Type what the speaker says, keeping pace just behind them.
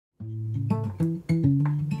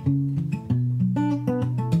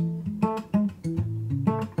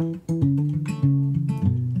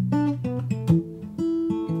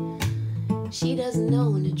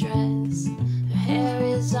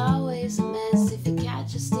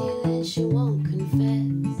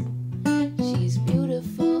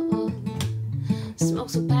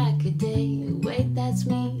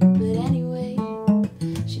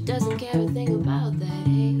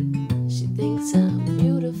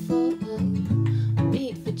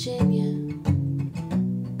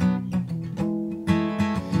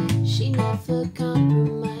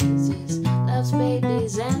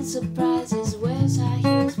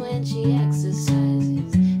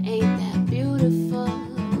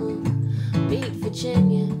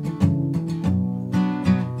Virginia.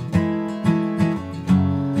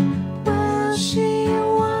 Well, she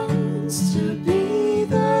wants to be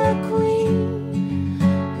the queen,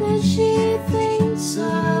 then she thinks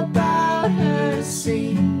about her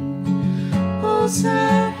scene, pulls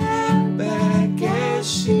her hair back as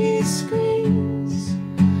she screams.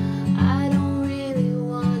 I don't really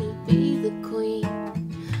want to be the queen.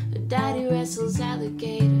 Her daddy wrestles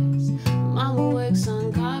alligators, mama works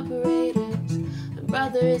on carburetors, her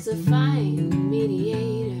brother is a fine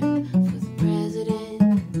mediator for the president.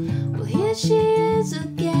 Well, here she is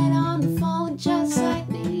again on the phone, just like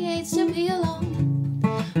me, hates to be alone.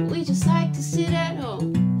 We just like to sit at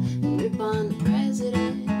home and rip on the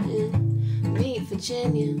president and meet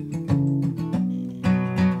Virginia.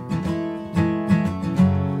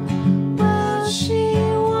 Well, she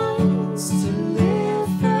wants to live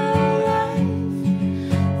her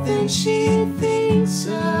life, then she thinks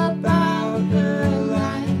about her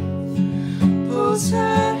life, pulls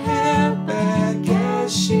her hair back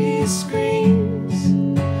as she screams.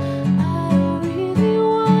 I don't really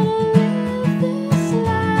wanna live this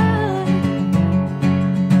life.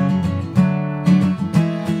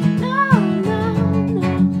 No, no, no,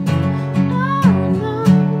 no, no.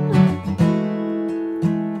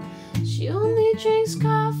 She only drinks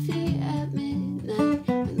coffee at midnight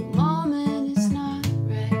when the moment is not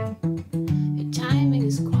right. Her timing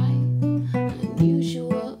is quite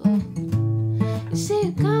unusual. You see,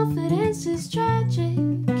 her confidence is tragic,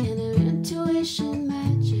 and her intuition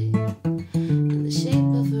magic, and the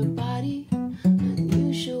shape of her body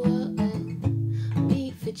unusual.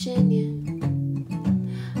 Meet Virginia.